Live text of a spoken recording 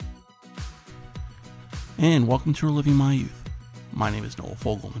and welcome to Reliving My Youth. My name is Noel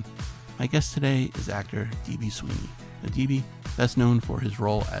Fogelman. My guest today is actor D.B. Sweeney. Now, D.B., best known for his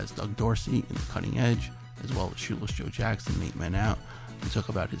role as Doug Dorsey in The Cutting Edge, as well as Shoeless Joe Jackson in 8 Men Out. We talk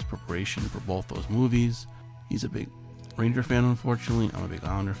about his preparation for both those movies. He's a big Ranger fan, unfortunately. I'm a big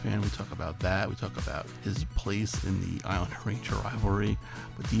Islander fan. We talk about that. We talk about his place in the Islander-Ranger rivalry.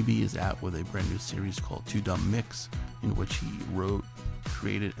 But DB is out with a brand new series called Two Dumb Mix, in which he wrote,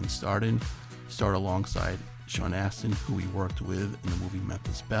 created, and starred alongside Sean Astin, who he worked with in the movie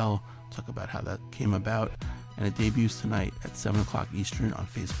Memphis Belle. Talk about how that came about. And it debuts tonight at 7 o'clock Eastern on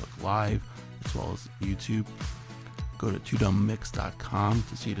Facebook Live, as well as YouTube. Go to twodummmix.com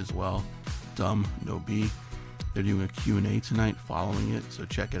to see it as well. Dumb, no B. They're doing a Q&A tonight following it, so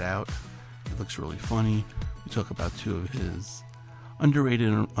check it out. It looks really funny. We talk about two of his underrated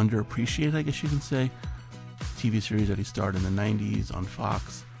and underappreciated, I guess you can say, TV series that he starred in the 90s on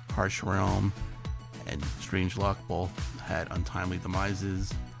Fox. Harsh Realm and Strange Luck both had untimely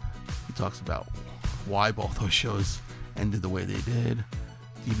demises. He talks about why both those shows ended the way they did.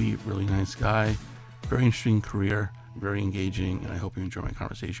 DB, really nice guy. Very interesting career, very engaging, and I hope you enjoy my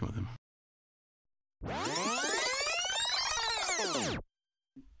conversation with him.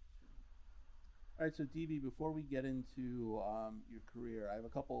 All right, so DB, before we get into your career, I have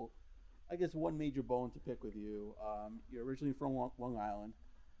one major bone to pick with you. You're originally from Long Island,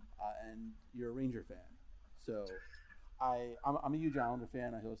 and you're a Ranger fan. So I'm a huge Islander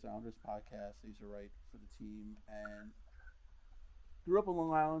fan. I host the Islanders podcast. I used to write for the team, and grew up in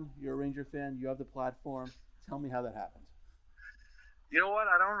Long Island. You're a Ranger fan. You have the platform. Tell me how that happened. You know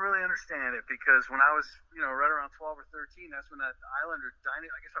what? I don't really understand it, because when I was, right around 12 or 13, that's when that Islander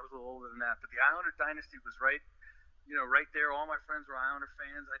dynasty, I guess I was a little older than that, but the Islander dynasty was right there. All my friends were Islander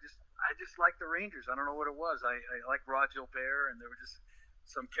fans. I just liked the Rangers. I don't know what it was. I liked Rod Gilbert, and there were just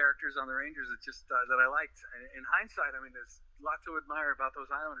some characters on the Rangers that that I liked. In hindsight, I mean, there's a lot to admire about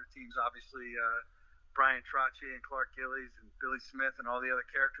those Islander teams. Obviously, Brian Trottier and Clark Gillies and Billy Smith and all the other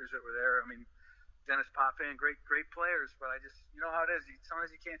characters that were there. I mean, Dennis Potvin, great players, but I just, you know how it is.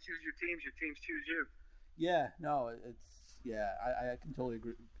 Sometimes you can't choose your teams choose you. Yeah, no, I can totally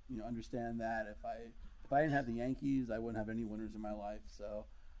agree, understand that. If I didn't have the Yankees, I wouldn't have any winners in my life. So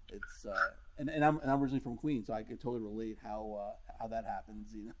it's and I'm originally from Queens, so I could totally relate how that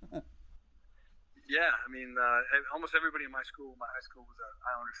happens. Yeah, I mean, almost everybody in my high school was an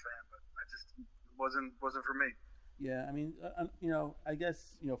Islanders fan, but I just wasn't for me. Yeah, I mean, I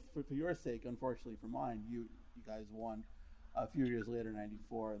guess, for your sake, unfortunately for mine, you guys won a few years later,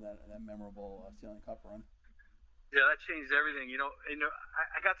 '94, that memorable Stanley Cup run. Yeah, that changed everything.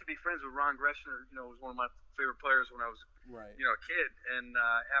 I got to be friends with Ron Greschner. Was one of my favorite players when I was, right, a kid. And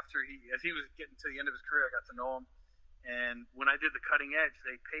as he was getting to the end of his career, I got to know him. And when I did The Cutting Edge,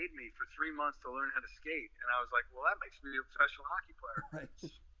 they paid me for 3 months to learn how to skate. And I was like, well, that makes me a professional hockey player. Right.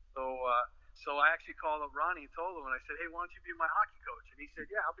 So I actually called up Ronnie and told him, and I said, hey, why don't you be my hockey coach? And he said,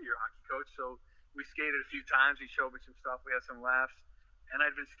 yeah, I'll be your hockey coach. So we skated a few times. He showed me some stuff. We had some laughs. And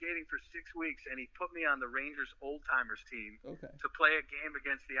I'd been skating for 6 weeks, and he put me on the Rangers old-timers team to play a game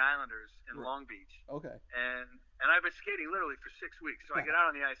against the Islanders in Long Beach. Okay. And I've been skating literally for 6 weeks. So I get out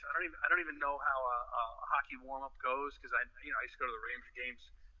on the ice. I don't even know how a hockey warm-up goes, because I used to go to the Ranger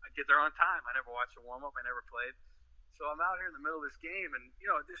games. I'd get there on time. I never watched a warm-up. I never played. So I'm out here in the middle of this game, and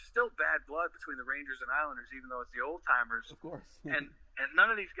there's still bad blood between the Rangers and Islanders, even though it's the old timers. Of course. and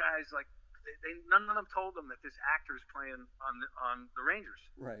none of these guys, none of them told them that this actor is playing on the Rangers.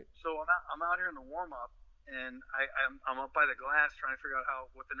 Right. So I'm out here in the warm up, and I'm up by the glass trying to figure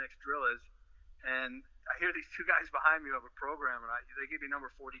out what the next drill is, and I hear these two guys behind me who have a program, and they give me number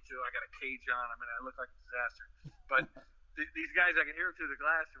 42. I got a cage on. I mean, I look like a disaster. But these guys, I can hear them through the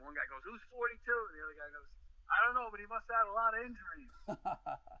glass, and one guy goes, "Who's 42?" And the other guy goes, "I don't know, but he must have had a lot of injuries."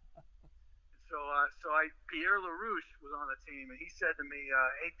 So Pierre LaRouche was on the team, and he said to me,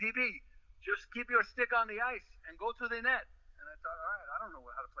 "Hey, DB, just keep your stick on the ice and go to the net." And I thought, all right, I don't know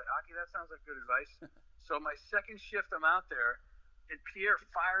how to play hockey. That sounds like good advice. So my second shift, I'm out there, and Pierre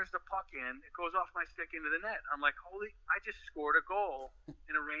fires the puck in. It goes off my stick into the net. I'm like, I just scored a goal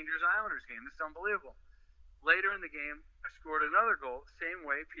in a Rangers-Islanders game. This is unbelievable. Later in the game, I scored another goal. Same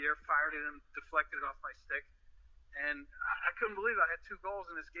way, Pierre fired it and deflected it off my stick. And I couldn't believe I had 2 goals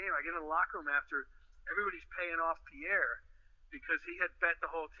in this game. I get in the locker room after everybody's paying off Pierre because he had bet the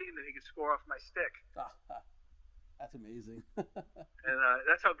whole team that he could score off my stick. That's amazing. And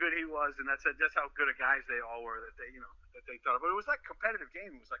that's how good he was, and that's how good of guys they all were that they thought. But it was like a competitive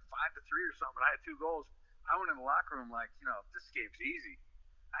game. It was like 5-3 or something. I had 2 goals. I went in the locker room like, this game's easy.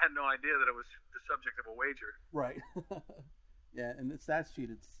 I had no idea that it was the subject of a wager. Right. Yeah, and the stats sheet,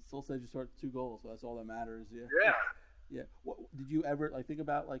 it still says you scored 2 goals, so that's all that matters. Yeah. Yeah. Yeah. What, did you ever think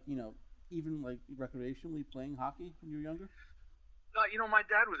about even recreationally playing hockey when you were younger? My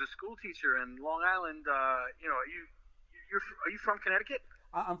dad was a school teacher in Long Island. Are you from Connecticut?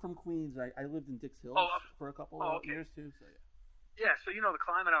 I'm from Queens. I lived in Dix Hills for a couple of okay. years too. So yeah. Yeah, so the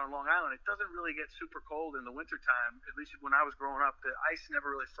climate out in Long Island, it doesn't really get super cold in the wintertime. At least when I was growing up, the ice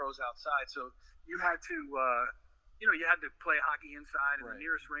never really froze outside. So you had to, you had to play hockey inside, and Right. the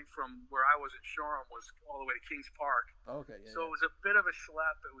nearest rink from where I was in Shoreham was all the way to Kings Park. Okay. Yeah. So it was a bit of a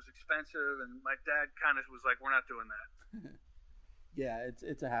schlep. It was expensive, and my dad kind of was like, "We're not doing that." Yeah,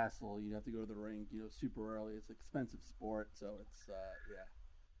 it's a hassle. You have to go to the rink, super early. It's an expensive sport, so it's yeah.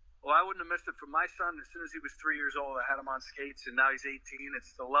 Well, I wouldn't have missed it for my son. As soon as he was 3 years old, I had him on skates, and now he's 18. It's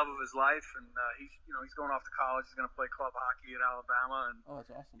the love of his life, and he's going off to college. He's going to play club hockey at Alabama, and Oh,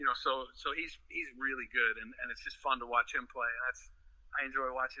 that's awesome. so he's really good, and it's just fun to watch him play. And I enjoy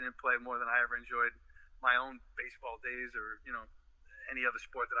watching him play more than I ever enjoyed my own baseball days or any other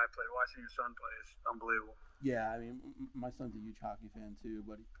sport that I played. Watching your son play is unbelievable. Yeah, I mean, my son's a huge hockey fan too,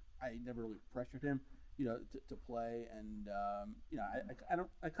 but I never really pressured him, to play. And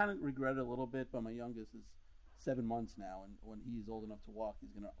I kind of regret it a little bit. But my youngest is 7 months now, and when he's old enough to walk,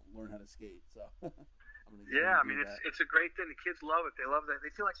 he's gonna learn how to skate. So I'm gonna Yeah, I mean, it's a great thing. The kids love it. They love that.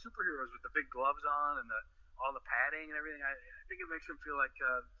 They feel like superheroes with the big gloves on and all the padding and everything. I think it makes them feel like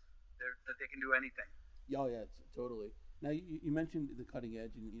that they can do anything. Oh yeah, totally. Now you mentioned the cutting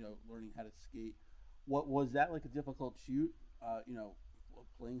edge and learning how to skate. What was that like a difficult shoot?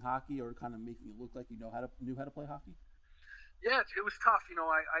 Playing hockey or kind of making it look like knew how to play hockey? Yeah, it was tough.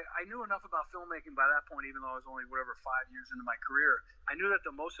 I knew enough about filmmaking by that point, even though I was only 5 years into my career. I knew that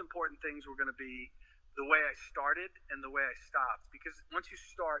the most important things were going to be the way I started and the way I stopped. Because once you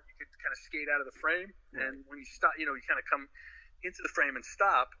start, you could kind of skate out of the frame, Right. and when you stop, you kind of come into the frame and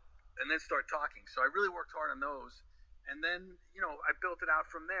stop, and then start talking. So I really worked hard on those. And then, I built it out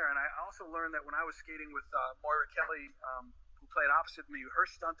from there. And I also learned that when I was skating with Moira Kelly, who played opposite me, her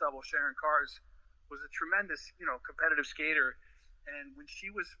stunt double, Sharon Cars, was a tremendous, competitive skater. And when she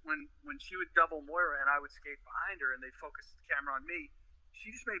would double Moira and I would skate behind her and they'd focus the camera on me,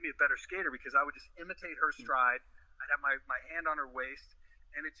 she just made me a better skater because I would just imitate her stride. I'd have my hand on her waist,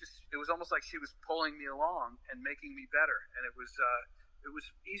 and it was almost like she was pulling me along and making me better. And it was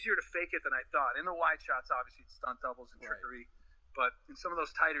easier to fake it than I thought. In the wide shots, obviously, it's stunt doubles and trickery. Right. But in some of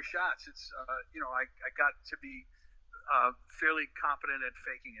those tighter shots, it's, I got to be fairly competent at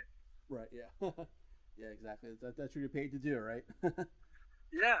faking it. Right, yeah. Yeah, exactly. That's what you're paid to do, right?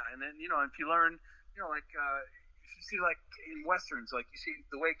 Yeah, and then, if you learn, if you see, like, in Westerns, like, you see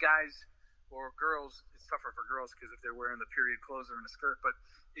the way guys or girls, it's tougher for girls because if they're wearing the period clothes or in a skirt, but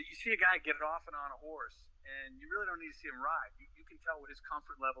you see a guy get it off and on a horse, and you really don't need to see him ride. You can tell what his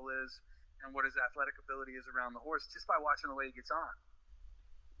comfort level is and what his athletic ability is around the horse just by watching the way he gets on.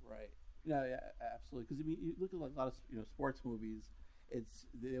 Right. Yeah, absolutely. Because you look at like a lot of sports movies.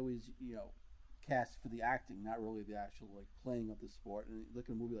 They always cast for the acting, not really the actual like playing of the sport. And you look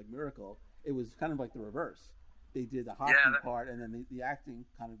at a movie like Miracle, it was kind of like the reverse. They did the hockey part, and then the acting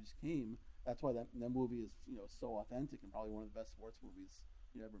kind of just came. That's why that movie is so authentic and probably one of the best sports movies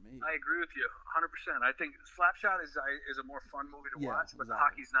ever made. I agree with you 100%. I think Slapshot is a more fun movie to watch, but exactly. The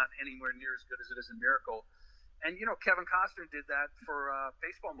hockey's not anywhere near as good as it is in Miracle. And Kevin Costner did that for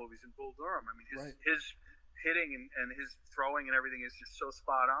baseball movies in Bull Durham. I mean, his hitting and his throwing and everything is just so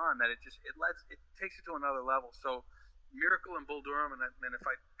spot on that it takes it to another level. So Miracle and Bull Durham, and if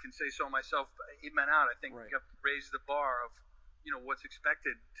I can say so myself, even out, I think we have raised the bar of what's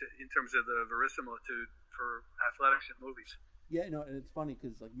expected in terms of the verisimilitude for athletics in movies. Yeah, and it's funny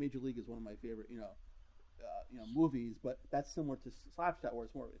because like Major League is one of my favorite, movies, but that's similar to Slapshot, where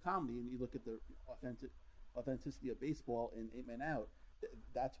it's more of a comedy, and you look at the authenticity of baseball in 8 Men Out.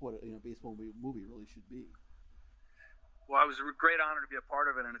 That's what a baseball movie really should be. Well, it was a great honor to be a part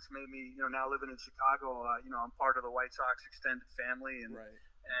of it, and it's made me, now living in Chicago, I'm part of the White Sox extended family, and right.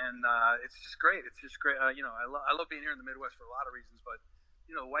 And it's just great. It's just great. I love being here in the Midwest for a lot of reasons, but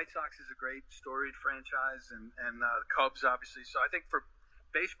the White Sox is a great storied franchise, and the Cubs obviously. So I think for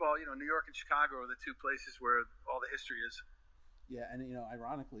baseball, New York and Chicago are the two places where all the history is. Yeah, and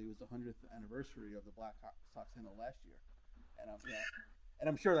ironically, it was the 100th anniversary of the Black Sox handle last year, and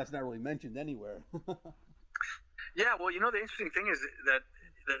I'm sure that's not really mentioned anywhere. Yeah, well, the interesting thing is that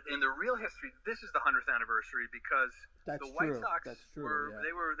in the real history, this is the 100th anniversary because the White Sox were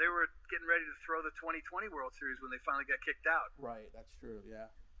getting ready to throw the 2020 World Series when they finally got kicked out. Right, that's true.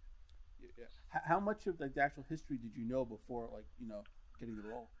 Yeah. How much of the actual history did you know before, getting the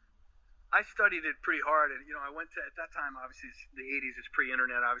role? I studied it pretty hard, and I went to, at that time, obviously it's the '80s, it's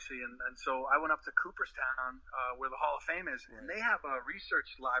pre-internet, obviously, and so I went up to Cooperstown, where the Hall of Fame is, Right. and they have a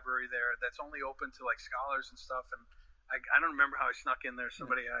research library there that's only open to like scholars and stuff. And I don't remember how I snuck in there.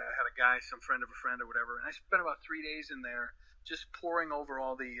 Somebody, I had a guy, some friend of a friend or whatever, and I spent about 3 days in there just poring over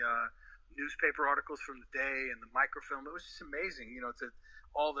all the newspaper articles from the day and the microfilm. It was just amazing, to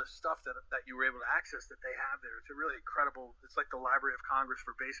all the stuff that you were able to access that they have there. It's a really incredible. It's like the Library of Congress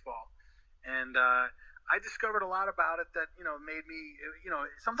for baseball. And I discovered a lot about it that, made me,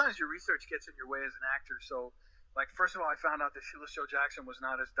 sometimes your research gets in your way as an actor. So, like, first of all, I found out that Shoeless Joe Jackson was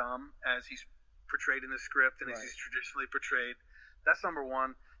not as dumb as he's portrayed in the script and as he's traditionally portrayed. That's number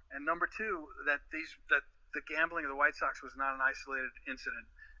one. And number two, that the gambling of the White Sox was not an isolated incident.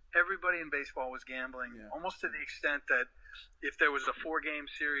 Everybody in baseball was gambling, almost to the extent that if there was a 4-game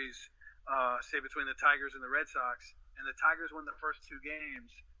series, say between the Tigers and the Red Sox, and the Tigers won the first 2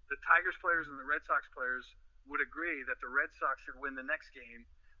 games, the Tigers players and the Red Sox players would agree that the Red Sox should win the next game,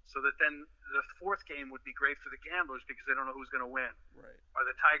 so that then the 4th game would be great for the gamblers because they don't know who's going to win. Right. Are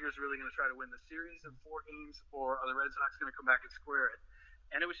the Tigers really going to try to win the series in 4 games, or are the Red Sox going to come back and square it?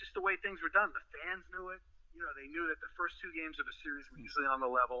 And it was just the way things were done. The fans knew it. They knew that the first 2 games of a series were usually on the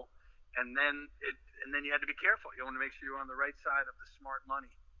level, and then you had to be careful. You want to make sure you're on the right side of the smart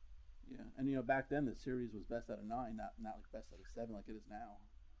money. Yeah, and back then the series was best out of 9, not like best out of 7 like it is now.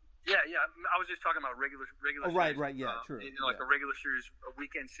 Yeah. I was just talking about regular. Oh, right, series. Yeah, true. Like a regular series, a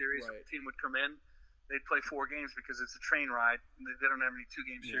weekend series. Right. A team would come in, they'd play 4 games because it's a train ride. They don't have any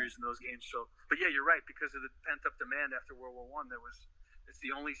 2-game series in those games. So, but yeah, you're right. Because of the pent up demand after World War I, it's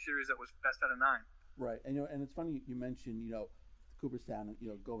the only series that was best out of 9. Right, and and it's funny you mentioned Cooperstown,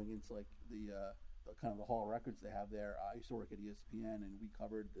 going into like the kind of the Hall of Records they have there. I used to work at ESPN, and we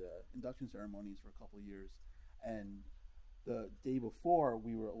covered the induction ceremonies for a couple of years, and the day before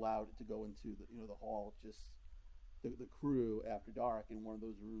we were allowed to go into the hall, just the crew after dark, and one of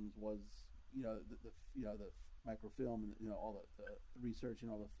those rooms was the microfilm and all the research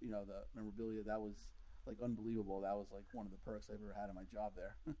and all the the memorabilia. That was like unbelievable. That was like one of the perks I ever had in my job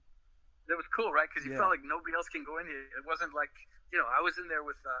there. That was cool, right? Because you felt like nobody else can go in here. It wasn't like, I was in there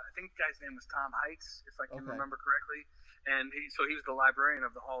with, I think the guy's name was Tom Heights, if I can remember correctly. And he was the librarian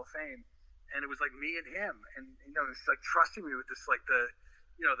of the Hall of Fame. And it was like me and him. And, it's like trusting me with this, like the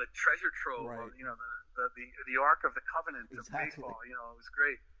treasure trove, of, the Ark of the Covenant of baseball. It was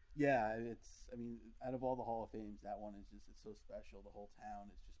great. Yeah, out of all the Hall of Fames, that one is just, it's so special. The whole town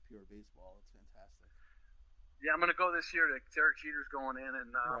is just pure baseball. It's fantastic. Yeah, I'm going to go this year. Derek Jeter's going in,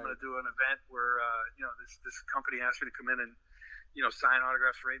 and I'm going to do an event where, this company asked me to come in and, sign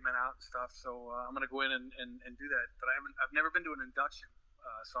autographs for 8 men out and stuff. So I'm going to go in and do that. But I've never been to an induction,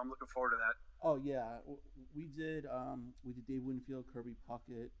 so I'm looking forward to that. Oh yeah, we did Dave Winfield, Kirby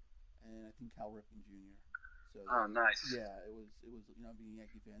Puckett, and I think Cal Ripken Jr. So nice. Yeah, it was being a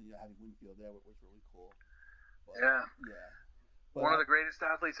Yankee fan, having Winfield there was really cool. But, yeah. But, one of the greatest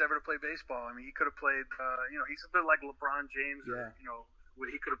athletes ever to play baseball. I mean, he could have played. He's a bit like LeBron James, or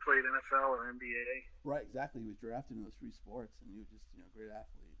he could have played NFL or NBA. Right, exactly. He was drafted in those 3 sports, and he was just a great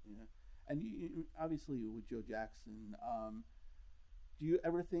athlete. And you obviously with Joe Jackson. Do you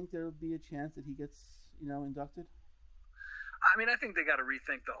ever think there will be a chance that he gets inducted? I mean, I think they got to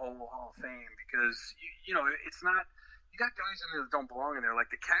rethink the whole Hall of Fame because it's not. You got guys in there that don't belong in there, like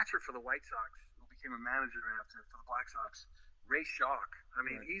the catcher for the White Sox, who became a manager after for the Black Sox, Ray Schalk. I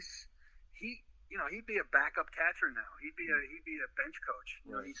mean, he'd be a backup catcher now. He'd be a bench coach.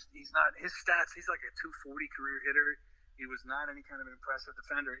 He's not, his stats. He's like a 240 career hitter. He was not any kind of an impressive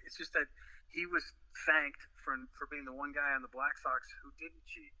defender. It's just that he was thanked for being the one guy on the Black Sox who didn't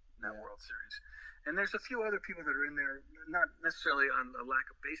cheat in that World Series. And there's a few other people that are in there, not necessarily on the lack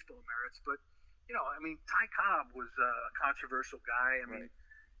of baseball merits, but Ty Cobb was a controversial guy. I mean,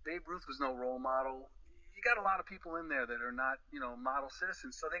 Babe Ruth was no role model. You got a lot of people in there that are not, model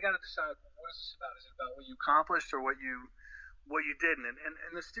citizens. So they got to decide, what is this about? Is it about what you accomplished or what you didn't?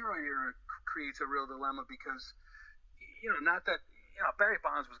 And the steroid era creates a real dilemma because, not that, Barry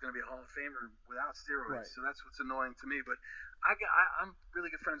Bonds was going to be a Hall of Famer without steroids. So that's what's annoying to me. But I'm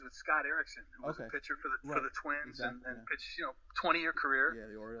really good friends with Scott Erickson, who was a pitcher for the Twins and pitched, 20-year career. Yeah,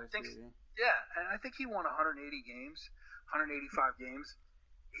 the Orioles. And I think he won 180 games, 185 games.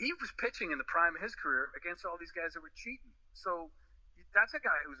 He was pitching in the prime of his career against all these guys that were cheating. So that's a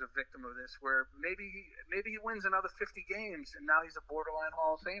guy who's a victim of this, where maybe he wins another 50 games and now he's a borderline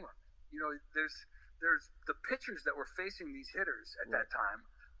Hall of Famer. There's the pitchers that were facing these hitters at that time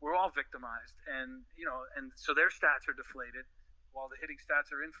were all victimized, and so their stats are deflated while the hitting stats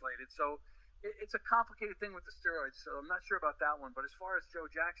are inflated. So it's a complicated thing with the steroids. So I'm not sure about that one. But as far as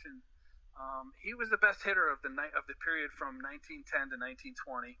Joe Jackson, He was the best hitter of the period from 1910 to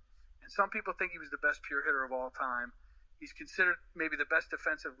 1920, and some people think he was the best pure hitter of all time. He's considered maybe the best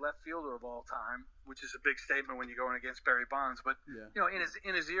defensive left fielder of all time, which is a big statement when you're going against Barry Bonds. But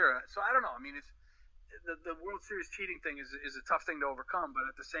in his era, so I don't know. I mean, it's the World Series cheating thing is a tough thing to overcome, but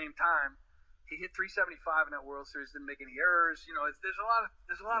at the same time, he hit 375 in that World Series, didn't make any errors. There's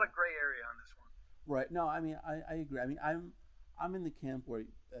a lot of gray area on this one. Right. No, I mean, I agree. I mean, I'm in the camp where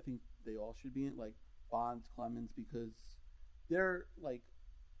I think they all should be in, like Bonds, Clemens, because they're like,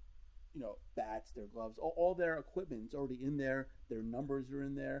 bats, their gloves, all their equipment's already in there. Their numbers are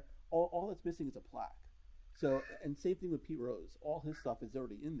in there. All that's missing is a plaque. So, and same thing with Pete Rose. All his stuff is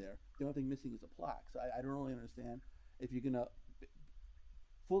already in there. The only thing missing is a plaque. So I don't really understand if you're gonna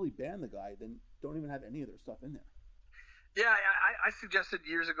fully ban the guy, then don't even have any of their stuff in there. Yeah, I suggested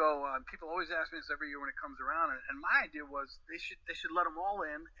years ago. People always ask me this every year when it comes around, and my idea was they should let them all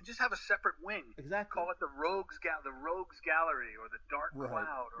in and just have a separate wing. Exactly. Call it the Rogues Gallery or the Dark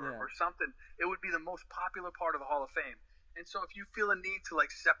Cloud or something. It would be the most popular part of the Hall of Fame. And so if you feel a need to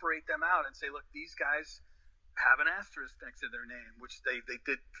like separate them out and say, look, these guys have an asterisk next to their name, which they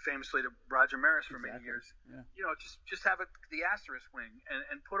did famously to Roger Maris for many years. Yeah. Just have the asterisk wing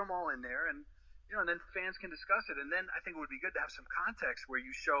and put them all in there, and then fans can discuss it. And then I think it would be good to have some context where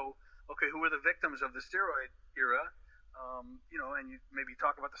you show, okay, who are the victims of the steroid era, and you maybe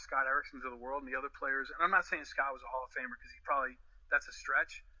talk about the Scott Ericksons of the world and the other players. And I'm not saying Scott was a Hall of Famer because that's a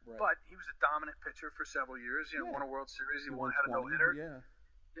stretch, but he was a dominant pitcher for several years. Won a World Series. He had a no-hitter. Yeah.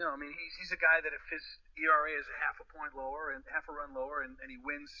 I mean, he's a guy that if his ERA is half a point lower and half a run lower and he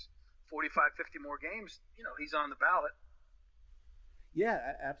wins 45, 50 more games, he's on the ballot. Yeah,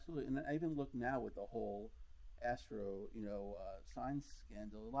 absolutely. And I even look now with the whole Astro, sign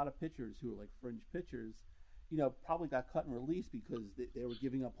scandal. A lot of pitchers who are like fringe pitchers, probably got cut and released because they were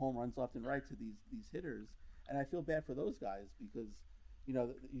giving up home runs left and right to these hitters. And I feel bad for those guys because, you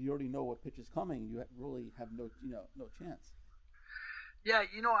already know what pitch is coming. You really have no chance. Yeah,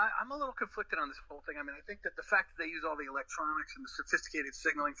 I'm a little conflicted on this whole thing. I mean, I think that the fact that they use all the electronics and the sophisticated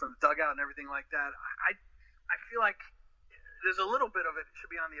signaling from the dugout and everything like that, I feel like there's a little bit of it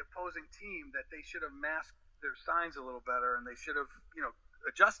should be on the opposing team, that they should have masked their signs a little better and they should have,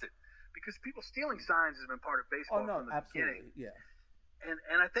 adjusted, because people stealing signs has been part of baseball from the beginning. Yeah.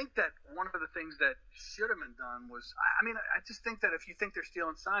 And I think that one of the things that should have been done was, I just think that if you think they're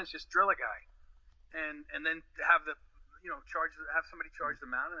stealing signs, just drill a guy, and then have have somebody charge the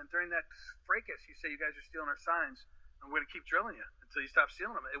mound, and then during that fracas, you say, you guys are stealing our signs, and we're going to keep drilling you until you stop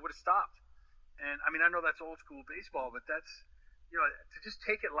stealing them. It would have stopped. And I mean, I know that's old school baseball, but that's, to just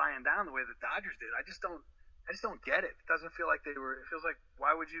take it lying down the way the Dodgers did, I just don't get it. It doesn't feel like it feels like,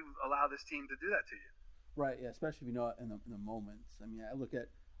 why would you allow this team to do that to you? Right, yeah, especially if in the moments. I mean, I look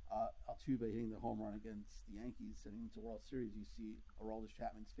at Altuve hitting the home run against the Yankees heading into World Series. You see Aroldis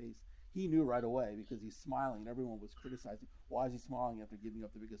Chapman's face. He knew right away because he's smiling, and everyone was criticizing, why is he smiling after giving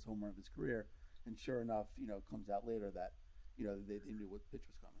up the biggest home run of his career? And sure enough, it comes out later that, they knew what pitch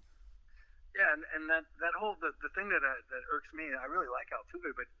was coming. Yeah, and that whole the thing that irks me, I really like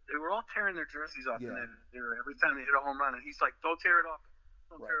Altuve, but they were all tearing their jerseys off every time they hit a home run, and he's like, don't tear it off.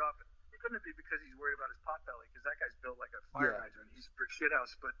 Tear it off. It couldn't be because he's worried about his pot belly, because that guy's built like a fire hydrant. He's a brick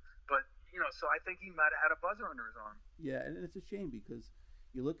shithouse, but so I think he might have had a buzzer under his arm. Yeah, and it's a shame because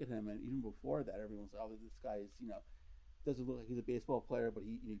you look at him, and even before that, everyone's like, oh, this guy is, doesn't look like he's a baseball player, but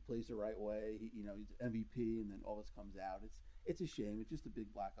he plays the right way. He's an MVP, and then all this comes out. It's a shame. It's just a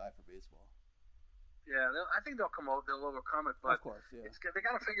big black eye for baseball. Yeah, I think they'll overcome it, but of course, yeah. They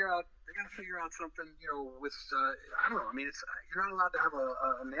got to figure out something, with I don't know. I mean, you're not allowed to have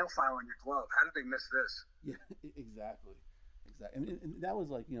a nail file on your glove. How did they miss this? Yeah, exactly. And that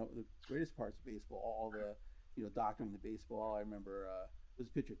was like, the greatest parts of baseball, all the, doctoring the baseball. I remember there's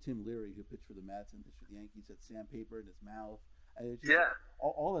a pitcher, Tim Leary, who pitched for the Mets and pitched for the Yankees, had sandpaper in his mouth. And it's just,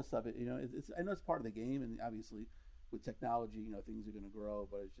 all that stuff. It's I know it's part of the game, and obviously with technology, things are going to grow,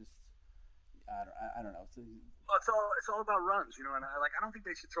 but it's just, I don't know. It's all about runs, and I don't think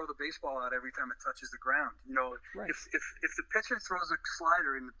they should throw the baseball out every time it touches the ground. Right. If the pitcher throws a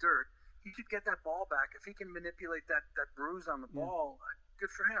slider in the dirt, he should get that ball back. If he can manipulate that bruise on the ball,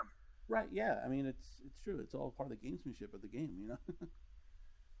 good for him. Right. Yeah. I mean, it's true. It's all part of the gamesmanship of the game.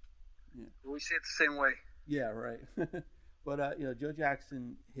 Yeah. We see it the same way. Yeah. Right. But Joe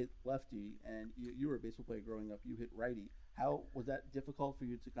Jackson hit lefty, and you were a baseball player growing up. You hit righty. How was that difficult for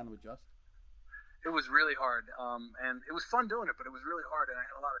you to kind of adjust? It was really hard, and it was fun doing it, but it was really hard, and I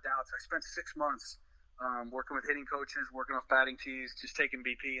had a lot of doubts. I spent 6 months working with hitting coaches, working off batting tees, just taking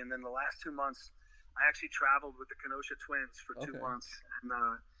BP, and then the last 2 months, I actually traveled with the Kenosha Twins for 2 months, and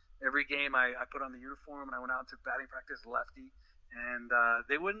every game I put on the uniform and I went out to batting practice lefty. And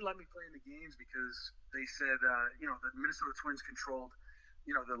they wouldn't let me play in the games because they said, the Minnesota Twins controlled,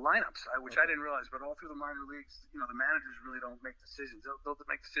 the lineups, which I didn't realize. But all through the minor leagues, the managers really don't make decisions. They'll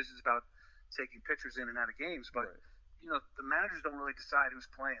make decisions about taking pitchers in and out of games. But, the managers don't really decide who's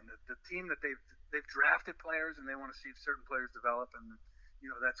playing. The team that they've drafted players and they want to see certain players develop, and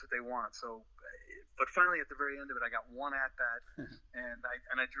that's what they want. So, but finally at the very end of it, I got one at bat,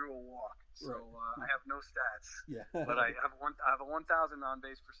 and I drew a walk. So I have no stats. Yeah. But I have a 1,000 on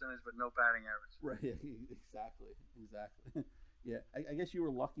base percentage, but no batting average. Right. Exactly. Yeah. I guess you were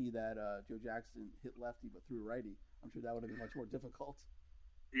lucky that Joe Jackson hit lefty but threw righty. I'm sure that would have been much more difficult.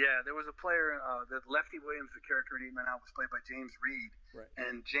 Yeah, there was a player, that Lefty Williams, the character in 8 Men Out, was played by James Reed. Right.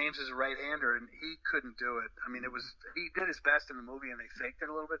 And James is a right-hander, and he couldn't do it. I mean, he did his best in the movie, and they faked it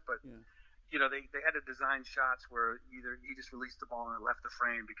a little bit, but, they had to design shots where either he just released the ball and it left the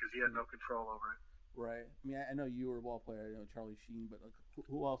frame because he had no control over it. Right. I mean, I know you were a ball player, Charlie Sheen, but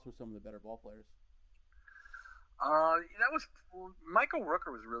who else were some of the better ball players? Michael Rooker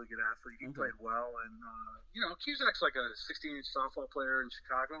was a really good athlete. He played well, and Cusack's like a 16-inch softball player in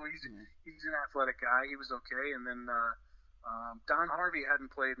Chicago. He's an athletic guy. He was okay, and then Don Harvey hadn't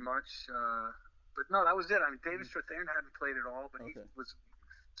played much, but no, that was it. I mean, David Strathairn hadn't played at all, but he was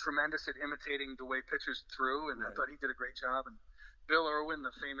tremendous at imitating the way pitchers threw, and I thought he did a great job. And Bill Irwin,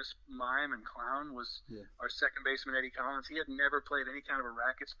 the famous mime and clown, was our second baseman, Eddie Collins. He had never played any kind of a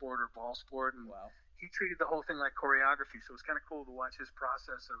racket sport or ball sport, and he treated the whole thing like choreography. So it's kind of cool to watch his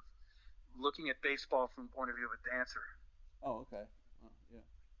process of looking at baseball from the point of view of a dancer. Oh, okay. Yeah.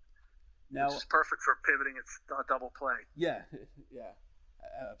 Now, which is perfect for pivoting. It's a double play. Yeah,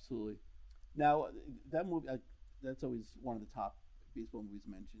 absolutely. Now, that movie, that's always one of the top baseball movies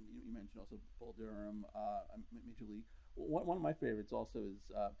mentioned. You mentioned also Bull Durham, Major League. One of my favorites also is,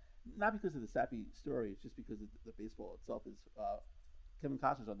 not because of the sappy story, it's just because the baseball itself is Kevin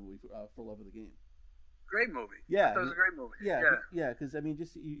Costner's on the movie For Love of the Game. Great movie. Yeah, that was a great movie. Yeah. Because I mean,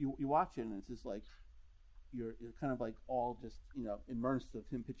 just you watch it and it's just like you're kind of like all just immersed of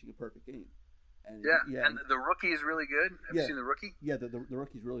him pitching a perfect game. And and the Rookie is really good. Have you seen The Rookie? Yeah, the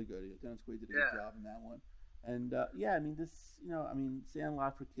Rookie's really good. Dennis Quaid did a good job in that one. And I mean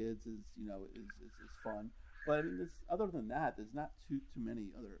Sandlot for kids is fun. But I mean, other than that, there's not too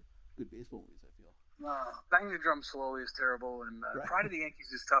many other good baseball movies, I feel. Bang the Drum Slowly is terrible, and Pride of the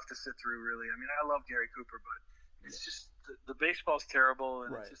Yankees is tough to sit through, really. I mean, I love Gary Cooper, but it's just the baseball's terrible,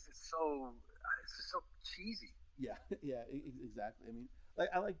 and it's so cheesy. Yeah, exactly. I mean,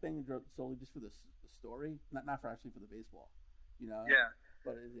 I like Bang the Drum Slowly just for the story, not for the baseball. Yeah.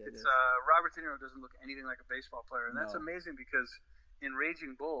 But it's Robert De Niro doesn't look anything like a baseball player, and that's amazing because in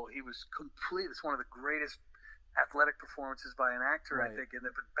Raging Bull, he was complete. It's one of the greatest athletic performances by an actor, I think. And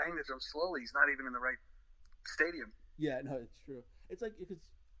but Bang the Drum Slowly, he's not even in the right stadium. Yeah, no, it's true. It's like because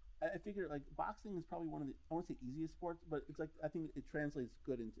I figure like boxing is probably one of the, I won't say easiest sports, but it's like I think it translates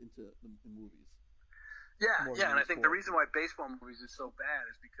good into the movies. Yeah, and I think the reason why baseball movies is so bad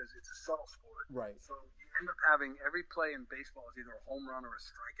is because it's a subtle sport. Right. So you end up having every play in baseball is either a home run or a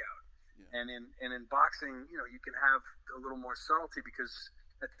strikeout. Yeah. And in boxing, you can have a little more subtlety because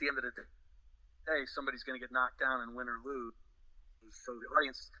at the end of the day, somebody's going to get knocked down and win or lose. So the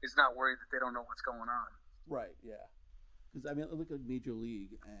audience is not worried that they don't know what's going on. Right, yeah. Because, I mean, look at Major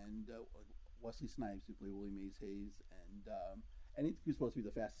League and Wesley Snipes, who played Willie Mays Hayes, and he was supposed to be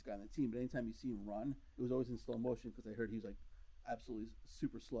the fastest guy on the team, but anytime you see him run, it was always in slow motion because I heard he was, like, absolutely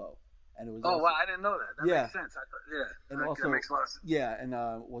super slow. And it was wow, I didn't know that. That makes sense. I thought, and that makes a lot of sense. Yeah, and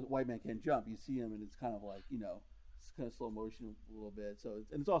White Man Can't Jump, you see him, and it's kind of like, it's kind of slow motion a little bit. So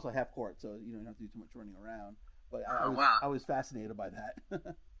it's also half court, so you don't have to do too much running around. But I was fascinated by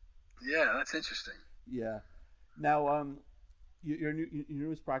that. Yeah, that's interesting. Yeah. Now, your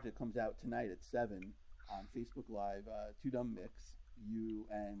newest project comes out tonight at 7 on Facebook Live. Two Dumb Mix, you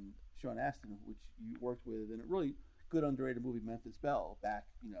and Sean Astin, which you worked with in a really good underrated movie, Memphis Belle, back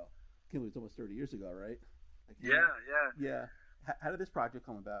it was almost 30 years ago, right? Yeah. How did this project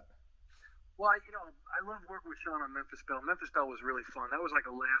come about? Well, I love working with Sean on Memphis Belle. Memphis Belle was really fun. That was like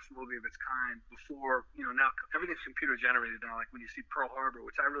a last movie of its kind before, now everything's computer generated now. Like when you see Pearl Harbor,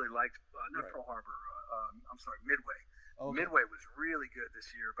 which I really liked, Pearl Harbor, Midway. Okay. Midway was really good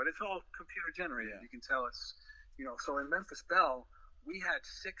this year, but it's all computer generated. Yeah. You can tell it's, so in Memphis Belle, we had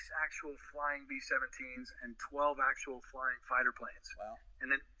 6 actual flying B-17s and 12 actual flying fighter planes. Wow.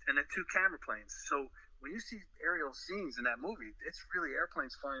 And then 2 camera planes. So when you see aerial scenes in that movie, it's really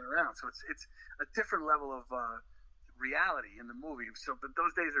airplanes flying around. So it's a different level of reality in the movie. So, but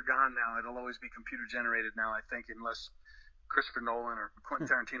those days are gone now. It'll always be computer generated now, I think, unless Christopher Nolan or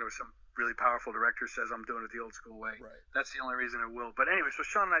Quentin Tarantino or some really powerful director says I'm doing it the old school way. Right. That's the only reason I will. But anyway, so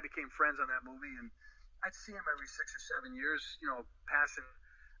Sean and I became friends on that movie, and I'd see him every 6 or 7 years, passing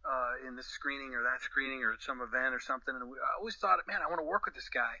in this screening or that screening or at some event or something. And I always thought, man, I want to work with this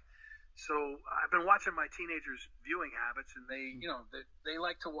guy. So I've been watching my teenagers' viewing habits, and they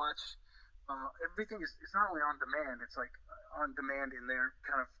like to watch. Everything is it's not only on demand; it's like on demand in their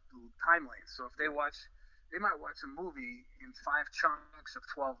kind of time lane. So if they might watch a movie in 5 chunks of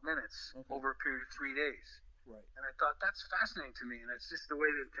 12 minutes over a period of 3 days. Right. And I thought that's fascinating to me, and it's just the way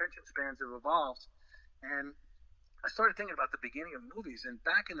the attention spans have evolved. And I started thinking about the beginning of movies, and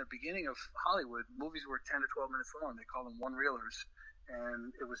back in the beginning of Hollywood, movies were 10 to 12 minutes long. They called them one-reelers,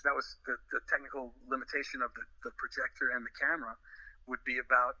 and that was the technical limitation of the projector and the camera would be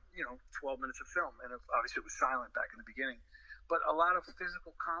about 12 minutes of film, and obviously it was silent back in the beginning. But a lot of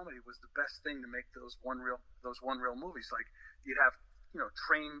physical comedy was the best thing to make those one reel movies. Like you'd have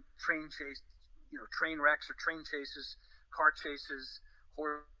train chase, train wrecks or train chases, car chases,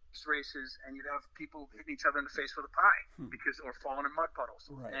 horse races, and you'd have people hitting each other in the face with a pie or falling in mud puddles.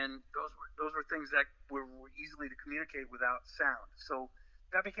 Right. And those were things that were easily to communicate without sound. So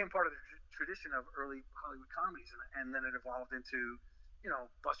that became part of the tradition of early Hollywood comedies, and then it evolved into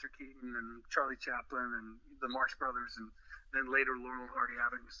Buster Keaton and Charlie Chaplin and the Marx Brothers, and then later Laurel and Hardy,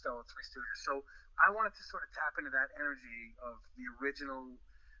 Abbott and Costello, Three Stooges. So I wanted to sort of tap into that energy of the original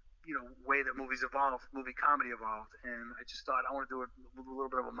way that movie comedy evolved, and I just thought I want to do it with a little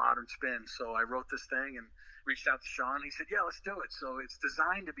bit of a modern spin. So I wrote this thing and reached out to Sean. He said, "Yeah, let's do it." So it's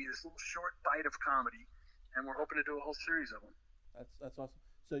designed to be this little short bite of comedy, and we're hoping to do a whole series of them. That's awesome.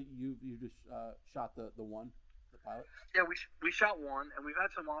 So you just shot the pilot? Yeah, we shot one, and we've had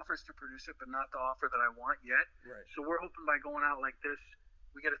some offers to produce it, but not the offer that I want yet. Right. So we're hoping by going out like this,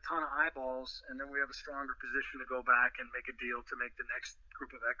 we get a ton of eyeballs, and then we have a stronger position to go back and make a deal to make the next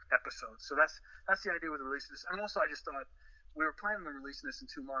group of episodes. So that's the idea with releasing this. And also, I just thought we were planning on releasing this in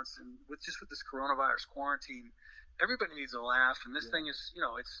 2 months, and with this coronavirus quarantine, everybody needs a laugh, and this thing is,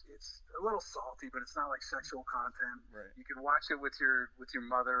 it's a little salty, but it's not like sexual content. Right. You can watch it with your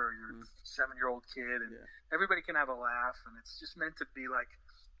mother or your 7-year-old kid, and everybody can have a laugh, and it's just meant to be like,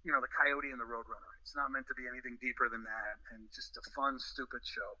 the Coyote and the Roadrunner. It's not meant to be anything deeper than that, and just a fun, stupid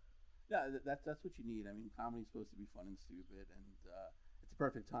show. Yeah, that's what you need. I mean, comedy's supposed to be fun and stupid, and it's a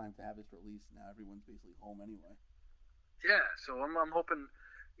perfect time to have this released. Now everyone's basically home anyway. Yeah, so I'm hoping.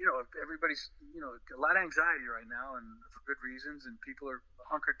 Everybody's, a lot of anxiety right now, and for good reasons, and people are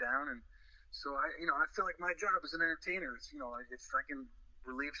hunkered down, and so I feel like my job as an entertainer is, if I can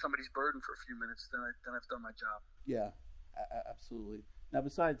relieve somebody's burden for a few minutes, then I've done my job. Yeah, absolutely. Now,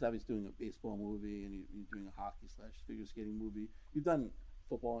 besides obviously doing a baseball movie and you're doing a hockey / figure skating movie, you've done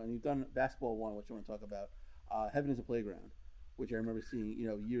football and you've done basketball one, which I want to talk about. Heaven is a Playground, which I remember seeing,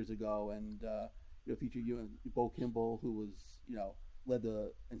 years ago, and featured you and Bo Kimball, who was, led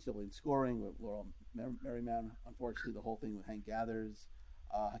the NCAA in scoring with Laurel Merriman. Unfortunately, the whole thing with Hank Gathers.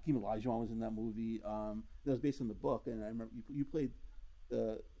 Hakeem Olajuwon was in that movie. That was based on the book, and I remember you played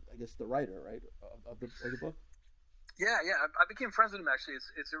the writer, right, of the book. Yeah. I became friends with him actually.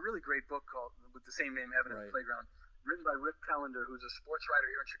 It's a really great book called with the same name, Heaven is a Playground, written by Rick Tellender, who's a sports writer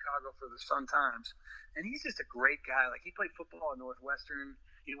here in Chicago for the Sun-Times, and he's just a great guy. Like, he played football at Northwestern.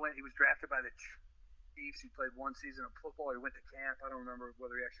 He was drafted by the Chiefs. He played 1 season of football. He went to camp. I don't remember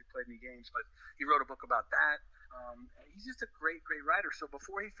whether he actually played any games, but he wrote a book about that. He's just a great writer. So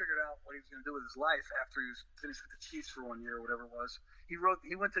before he figured out what he was going to do with his life after he was finished with the Chiefs for 1 year or whatever it was, he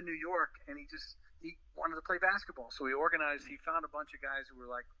went to New York, and he wanted to play basketball. So he found a bunch of guys who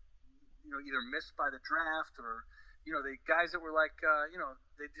were like, either missed by the draft or, the guys that were like,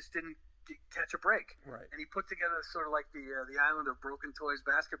 they just didn't catch a break. Right. And he put together sort of like the Island of Broken Toys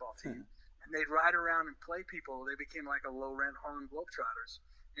basketball team. And they'd ride around and play people. They became like a low-rent Harlem Globetrotters.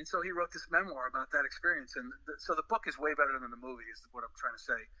 And so he wrote this memoir about that experience. And so the book is way better than the movie, is what I'm trying to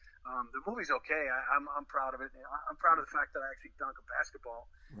say. The movie's okay. I'm proud of it. I'm proud of the fact that I actually dunk a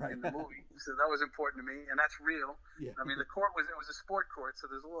basketball in the movie. So that was important to me, and that's real. Yeah. I mean, it was a sport court, so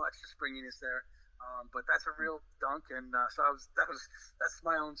there's a little extra springiness there. But that's a real dunk, and so that's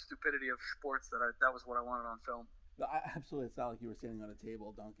my own stupidity of sports. That was what I wanted on film. No, absolutely. It's not like you were standing on a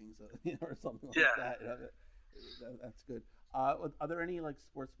table dunking, or something like that. That's good. Are there any like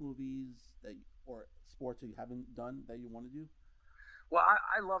sports movies or sports that you haven't done that you want to do? Well,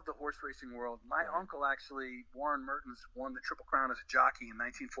 I love the horse racing world. My uncle actually, Warren Mertens, won the Triple Crown as a jockey in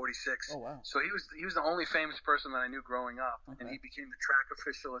 1946. Oh, wow. So he was the only famous person that I knew growing up, and he became the track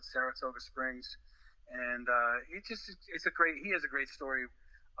official at Saratoga Springs. And he has a great story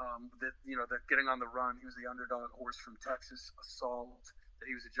that they're getting on the run. He was the underdog horse from Texas, Assault, that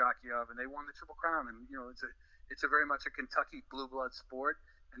he was a jockey of, and they won the Triple Crown. And it's a very much a Kentucky blue blood sport,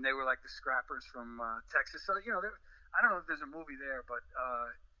 and they were like the scrappers from Texas. So I don't know if there's a movie there, but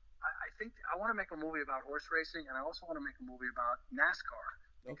I think I want to make a movie about horse racing, and I also want to make a movie about NASCAR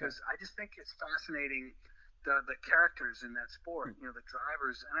because I just think it's fascinating the characters in that sport. The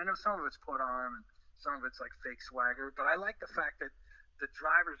drivers, and I know some of it's put on and some of it's like fake swagger, but I like the fact that the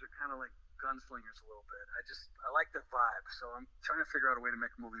drivers are kind of like gunslingers a little bit. I like the vibe, so I'm trying to figure out a way to make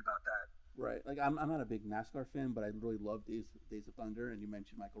a movie about that. Right. Like I'm not a big NASCAR fan, but I really love Days of Thunder, and you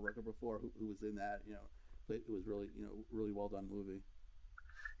mentioned Michael Rooker before, who was in that. It was really really well done movie.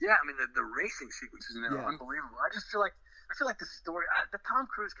 Yeah, I mean the racing sequences in there are unbelievable. I feel like the story. The Tom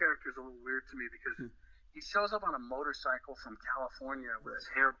Cruise character is a little weird to me because he shows up on a motorcycle from California with his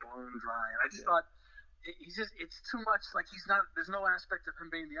hair blown dry, and I just thought it's too much. Like there's no aspect of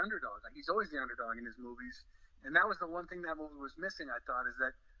him being the underdog. Like he's always the underdog in his movies, and that was the one thing that movie was missing. I thought is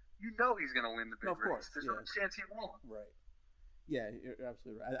that he's going to win the big race. There's no chance he won't. Right. Yeah, you're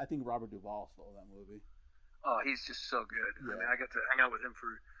absolutely right. I think Robert Duvall stole that movie. Oh, he's just so good. Yeah. I mean, I got to hang out with him for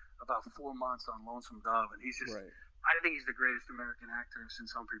about 4 months on Lonesome Dove, and he's just. Right. I think he's the greatest American actor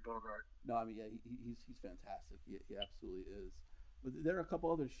since Humphrey Bogart. No, I mean, he's fantastic. He absolutely is. But there are a couple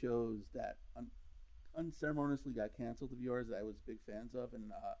other shows that unceremoniously got canceled of yours that I was big fans of,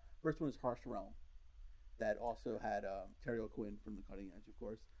 and first one is Harsh Realm, that also had Terry O'Quinn from The Cutting Edge, of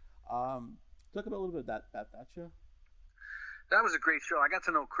course. Talk about a little bit about that show. That was a great show. I got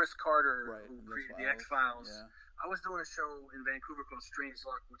to know Chris Carter, who created the X-Files. Yeah. I was doing a show in Vancouver called Strange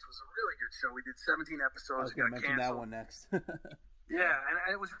Luck, which was a really good show. We did 17 episodes. I was going to mention that one next. Yeah, and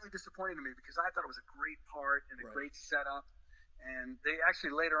it was really disappointing to me because I thought it was a great part and a great setup. And they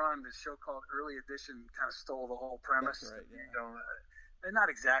actually later on, this show called Early Edition kind of stole the whole premise. That's right, yeah. And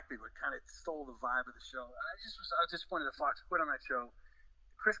not exactly, but kind of stole the vibe of the show. I was disappointed that Fox quit on that show.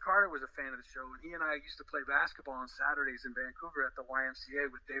 Chris Carter was a fan of the show, and he and I used to play basketball on Saturdays in Vancouver at the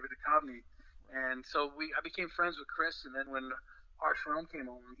YMCA with David Duchovny. And so I became friends with Chris, and then when Harsh Realm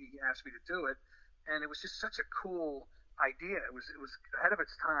came on, he asked me to do it, and it was just such a cool idea. It was ahead of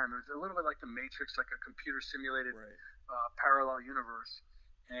its time. It was a little bit like The Matrix, like a computer simulated parallel universe.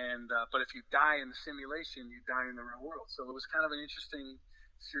 And but if you die in the simulation, you die in the real world. So it was kind of an interesting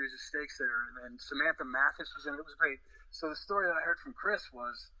series of stakes there. And Samantha Mathis was in it. It was great. So the story that I heard from Chris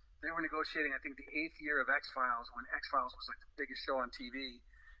was they were negotiating, I think, the 8th year of X-Files, when X-Files was like the biggest show on TV.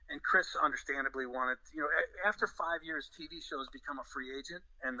 And Chris understandably wanted, after 5 years, TV shows become a free agent,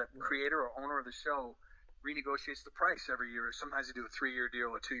 and the creator or owner of the show renegotiates the price every year. Sometimes they do a 3-year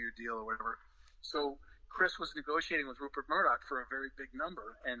deal, a 2-year deal, or whatever. So Chris was negotiating with Rupert Murdoch for a very big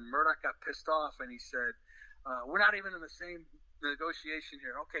number, and Murdoch got pissed off, and he said, we're not even in the same negotiation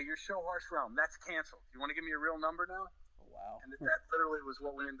here. Okay, your show, Harsh Realm, that's canceled. You want to give me a real number now? Oh, wow. And that literally was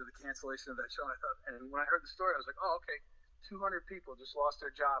what went into the cancellation of that show. I thought, and when I heard the story, I was like, oh, okay. 200 people just lost their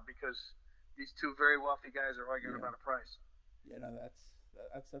job because these two very wealthy guys are arguing about a price. Yeah, no,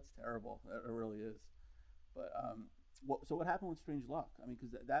 that's terrible. It really is. But so what happened with Strange Luck? I mean,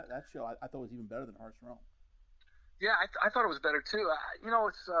 because that show I thought was even better than Harsh Realm. Yeah, I thought it was better too.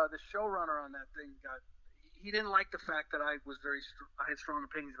 It's the showrunner on that thing he didn't like the fact that I had strong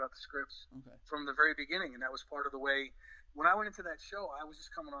opinions about the scripts from the very beginning, and that was part of the way. When I went into that show, I was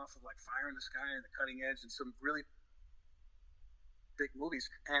just coming off of like Fire in the Sky and The Cutting Edge and some really big movies.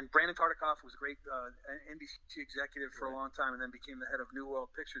 And Brandon Tartikoff was a great NBC executive for a long time, and then became the head of New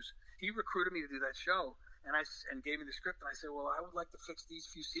World Pictures. He recruited me to do that show, and gave me the script. And I said, well, I would like to fix these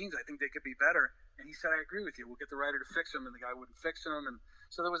few scenes. I think they could be better. And he said, I agree with you. We'll get the writer to fix them. And the guy wouldn't fix them. And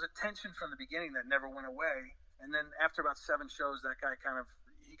so there was a tension from the beginning that never went away. And then after about 7 shows, that guy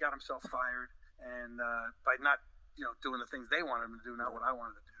he got himself fired, and by not doing the things they wanted him to do, not what I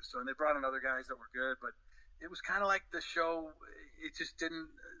wanted to do. So, and they brought in other guys that were good, but it was kind of like the show. It just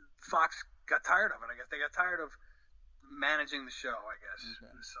didn't. Fox got tired of it. I guess they got tired of managing the show. I guess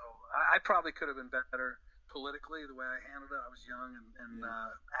so. I probably could have been better politically the way I handled it. I was young and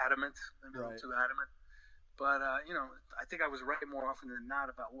adamant, maybe a little too adamant. But I think I was right more often than not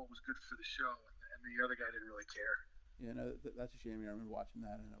about what was good for the show, and the other guy didn't really care. Yeah, no, that's a shame. I remember watching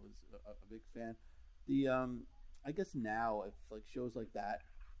that, and I was a big fan. I guess now, if like shows like that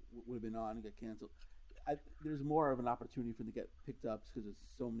would have been on and get canceled, there's more of an opportunity for them to get picked up because there's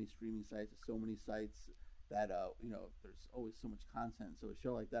so many streaming sites, so many sites that there's always so much content. So a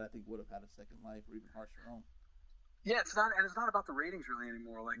show like that, I think, would have had a second life, or even Harsh Realm. Yeah, it's not about the ratings really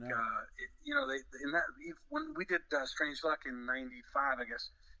anymore. Like, when we did Strange Luck in '95, I guess,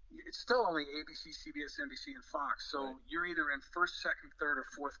 it's still only ABC, CBS, NBC, and Fox. So you're either in first, second, third, or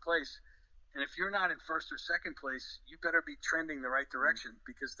fourth place. And if you're not in first or second place, you better be trending the right direction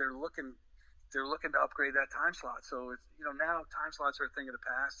because they're looking to upgrade that time slot. So it's, now time slots are a thing of the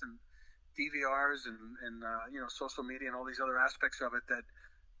past, and DVRs and social media and all these other aspects of it that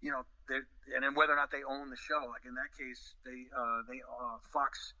and then whether or not they own the show. Like in that case,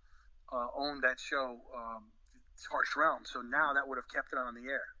 Fox owned that show, Harsh Realm. So now that would have kept it on the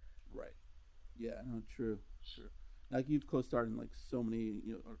air. Right. Yeah. No. True. Like you've co-starred in like so many,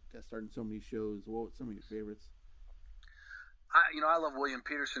 or guest starred in so many shows. What were some of your favorites? I love William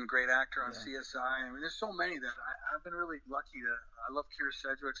Peterson, great actor on CSI. I mean, there's so many that I've been really lucky to. I love Kira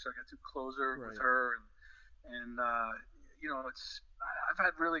Sedgwick, so I got to closer with her, and I've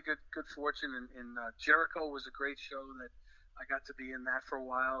had really good fortune. In Jericho was a great show that I got to be in that for a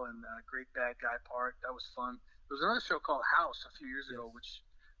while, and great bad guy part. That was fun. There was another show called House a few years ago, which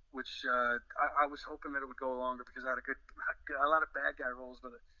I was hoping that it would go longer because I had a lot of bad guy roles,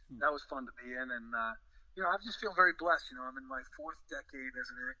 but that was fun to be in. And I just feel very blessed. I'm in my fourth decade as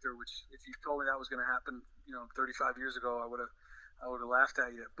an actor, which if you told me that was going to happen, 35 years ago, I would have laughed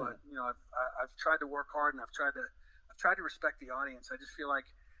at you. But I've tried to work hard, and I've tried to respect the audience. I just feel like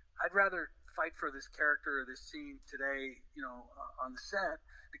I'd rather fight for this character or this scene today, on the set,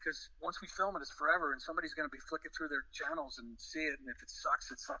 because once we film it, it's forever, and somebody's going to be flicking through their channels and see it, and if it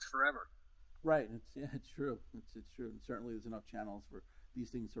sucks forever. Right. It's true. It's true. And certainly there's enough channels for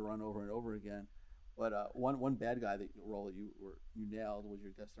these things to run over and over again. But one bad guy role that you nailed was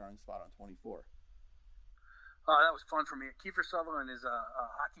your guest starring spot on 24. That was fun for me. Kiefer Sutherland is a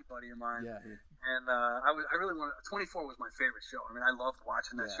hockey buddy of mine. Yeah. And I really wanted. 24 was my favorite show. I mean, I loved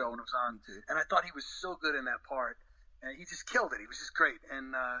watching that show when it was on, and I thought he was so good in that part. And he just killed it. He was just great.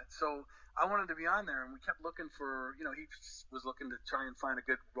 And so I wanted to be on there, and we kept looking for. He was looking to try and find a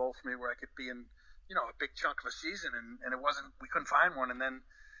good role for me where I could be in, a big chunk of a season, and it wasn't. We couldn't find one, and then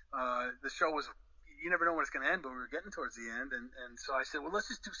the show was. You never know when it's going to end, but we were getting towards the end, and so I said, well, let's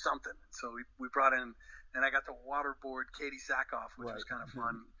just do something. And so we brought in, and I got to waterboard Katie Sackhoff, which was kind of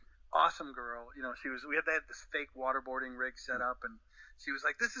fun. Awesome girl. We had this fake waterboarding rig set up, and she was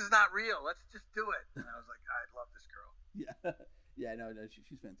like, this is not real. Let's just do it. And I was like, I love this girl. Yeah. No,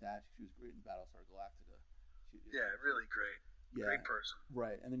 she's fantastic. She was great in Battlestar Galactica. Really great. Yeah. Great person.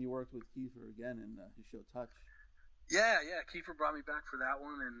 Right. And then you worked with Kiefer again in his show Touch. Yeah. Kiefer brought me back for that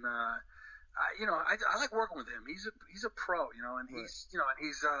one, and I like working with him. He's a pro, and he's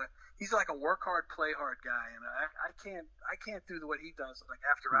like a work hard, play hard guy, and I can't do what he does like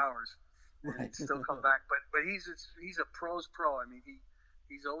after hours and still come back. But he's a pro's pro. I mean,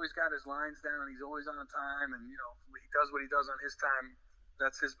 he's always got his lines down. He's always on time, and he does what he does on his time.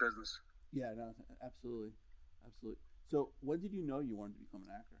 That's his business. Yeah, no, absolutely. So, when did you know you wanted to become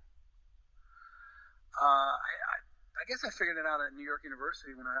an actor? I guess I figured it out at New York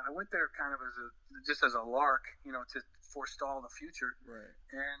University when I went there kind of as a lark, to forestall the future. Right.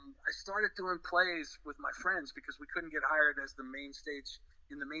 And I started doing plays with my friends because we couldn't get hired as the main stage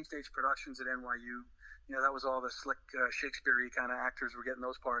productions at NYU. That was all the slick Shakespeare-y kind of actors were getting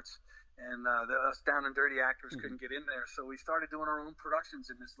those parts. And us down and dirty actors couldn't get in there. So we started doing our own productions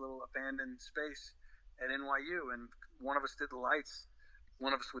in this little abandoned space at NYU. And one of us did the lights.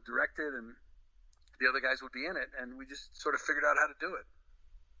 One of us would direct it, and the other guys would be in it, and we just sort of figured out how to do it.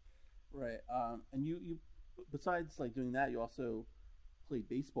 Right. And you besides like doing that, you also played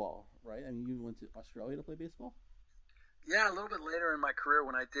baseball, right? I mean, you went to Australia to play baseball? Yeah, a little bit later in my career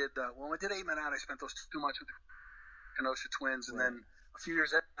when I did 8 Men Out, I spent those 2 months with the Kenosha Twins, and then a few years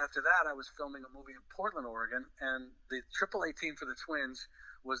after that, I was filming a movie in Portland, Oregon, and the AAA team for the Twins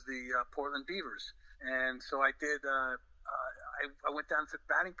was the Portland Beavers. And so I did I went down to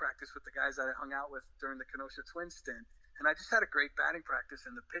batting practice with the guys that I hung out with during the Kenosha Twins stint, and I just had a great batting practice,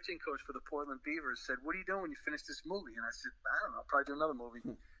 and the pitching coach for the Portland Beavers said, what are you doing when you finish this movie? And I said, I don't know, I'll probably do another movie.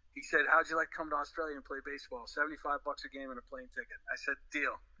 He said, how'd you like to come to Australia and play baseball? $75 a game and a plane ticket. I said,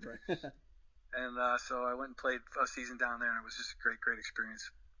 deal. Right. And so I went and played a season down there, and it was just a great experience.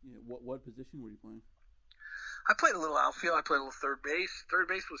 Yeah. What position were you playing? I played a little outfield. I played a little third base. Third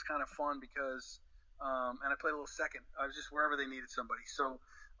base was kind of fun because and I played a little second. I was just wherever they needed somebody. So,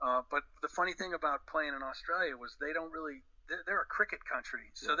 but the funny thing about playing in Australia was they're a cricket country,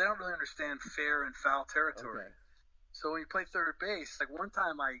 so they don't really understand fair and foul territory. Okay. So when you play third base, like one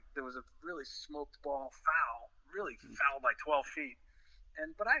time there was a really smoked ball foul, really foul by 12 feet.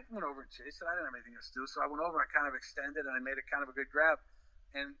 But I went over and chased it. I didn't have anything else to do. So I went over, I kind of extended, and I made it kind of a good grab.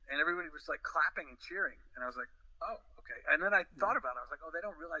 And everybody was like clapping and cheering. And I was like, oh, okay. And then I thought about it. I was like, oh, they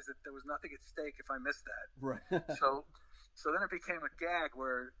don't realize that there was nothing at stake if I missed that. Right. So So then it became a gag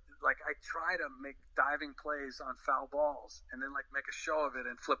where, like, I try to make diving plays on foul balls and then, like, make a show of it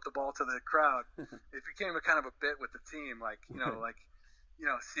and flip the ball to the crowd. It became a kind of a bit with the team, like,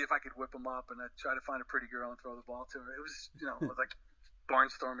 see if I could whip them up and I'd try to find a pretty girl and throw the ball to her. It was, like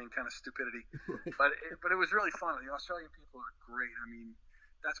barnstorming kind of stupidity. But it was really fun. The Australian people are great. I mean,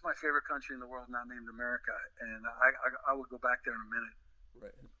 that's my favorite country in the world, not named America, and I would go back there in a minute.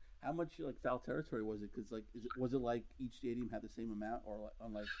 Right. How much like foul territory was it? Because was it like each stadium had the same amount, or like,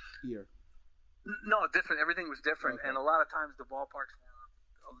 unlike here? No, different. Everything was different, and a lot of times the ballparks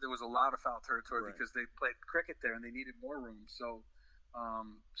there was a lot of foul territory because they played cricket there and they needed more room. So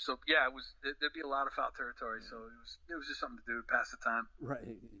yeah, there'd be a lot of foul territory. So it was just something to do to pass the time. Right.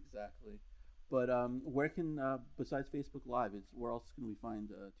 Exactly. But where can besides Facebook Live, where else can we find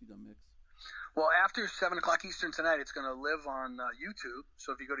Two Dumb Mix? Well, after 7 o'clock Eastern tonight, it's going to live on YouTube.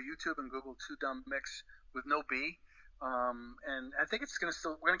 So if you go to YouTube and Google Two Dumb Mix with no B, and I think it's going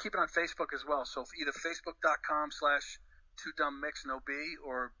to we're going to keep it on Facebook as well. So either facebook.com/2dumbmix no B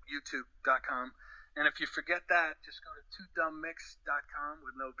or youtube.com. And if you forget that, just go to twodumbmix.com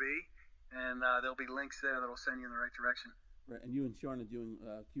with no B, and there'll be links there that'll send you in the right direction. Right, and you and Sean are doing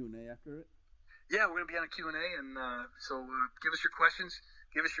Q&A after it? Yeah, we're going to be on a Q&A, and so give us your questions.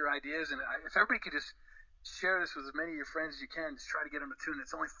 Give us your ideas, and if everybody could just share this with as many of your friends as you can, just try to get them to tune in.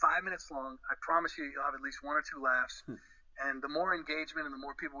 It's only 5 minutes long. I promise you'll have at least 1 or 2 laughs. And the more engagement and the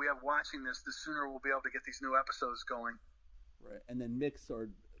more people we have watching this, the sooner we'll be able to get these new episodes going. Right, and then Mix, or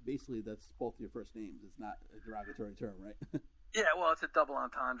basically that's both your first names. It's not a derogatory term, right? Yeah, well, it's a double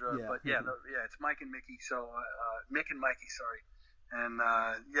entendre, but it's Mike and Mickey. So Mick and Mikey, sorry. And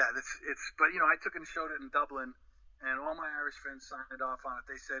it's but I took and showed it in Dublin. And all my Irish friends signed off on it.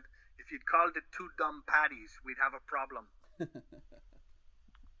 They said, if you'd called it Two Dumb Paddies, we'd have a problem.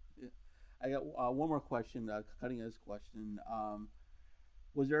 Yeah. I got one more question, cutting edge question.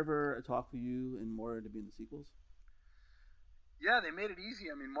 Was there ever a talk for you and Moira to be in the sequels? Yeah, they made it easy.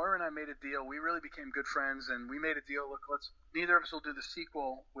 I mean, Moira and I made a deal. We really became good friends, and we made a deal. Look, neither of us will do the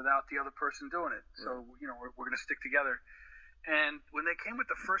sequel without the other person doing it. Right. So, we're going to stick together. And when they came with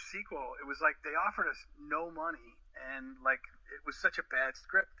the first sequel, it was like they offered us no money. And like it was such a bad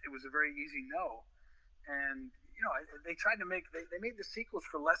script, it was a very easy no. And they tried to make they made the sequels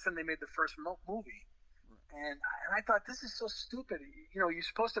for less than they made the first movie. And I thought, this is so stupid. You're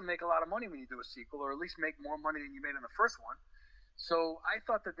supposed to make a lot of money when you do a sequel, or at least make more money than you made in the first one. So I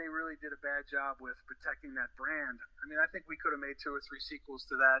thought that they really did a bad job with protecting that brand. I mean, I think we could have made 2 or 3 sequels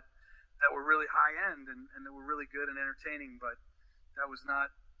to that were really high end and that were really good and entertaining, but that was not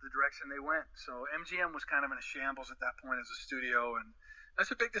the direction they went. So MGM was kind of in a shambles at that point as a studio, and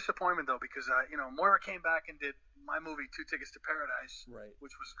that's a big disappointment though, because Moira came back and did my movie 2 Tickets to Paradise, right,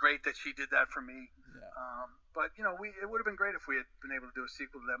 which was great that she did that for me. Yeah. But it would have been great if we had been able to do a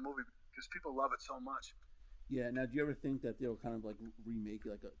sequel to that movie because people love it so much. Yeah. Now, do you ever think that they'll kind of like remake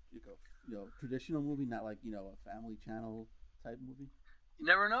like a traditional movie, not like a Family Channel type movie? You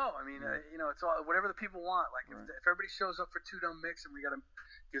never know. I mean, it's all whatever the people want. Like if everybody shows up for Two Dumb Mix and we got a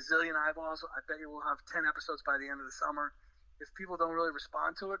gazillion eyeballs, I bet you we'll have 10 episodes by the end of the summer. If people don't really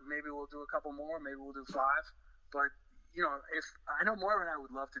respond to it, maybe we'll do a couple more. Maybe we'll do 5. But if I know Moira and I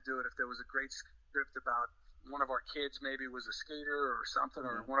would love to do it if there was a great script about one of our kids maybe was a skater or something,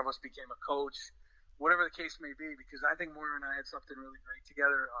 or one of us became a coach, whatever the case may be. Because I think Moira and I had something really great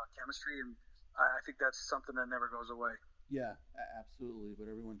together, chemistry, and I think that's something that never goes away. Yeah, absolutely. But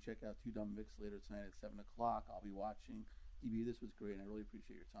everyone check out Two Dumb Mix later tonight at 7 o'clock. I'll be watching. DB, this was great, and I really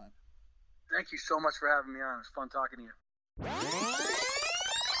appreciate your time. Thank you so much for having me on. It was fun talking to you.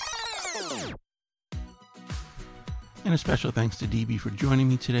 And a special thanks to DB for joining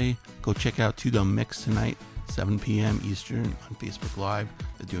me today. Go check out Two Dumb Mix tonight, 7 p.m. Eastern on Facebook Live.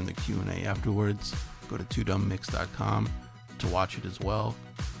 They're doing the Q&A afterwards. Go to twodumbmix.com to watch it as well.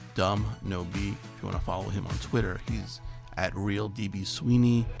 Dumb, no B. If you want to follow him on Twitter, he's at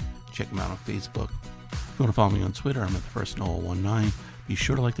RealDBSweeney. Check him out on Facebook. If you want to follow me on Twitter, I'm at TheFirstNoah19. Be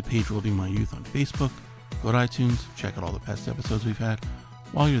sure to like the page Living My Youth on Facebook. Go to iTunes, check out all the past episodes we've had.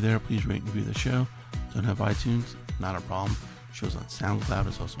 While you're there, please rate and review the show. Don't have iTunes? Not a problem. Show's on SoundCloud.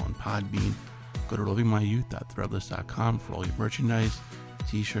 It's also on Podbean. Go to livingmyyouth.threadless.com for all your merchandise,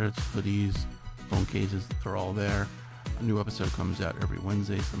 t-shirts, hoodies, phone cases. They're all there. A new episode comes out every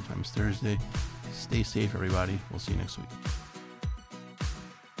Wednesday, sometimes Thursday. Stay safe, everybody. We'll see you next week.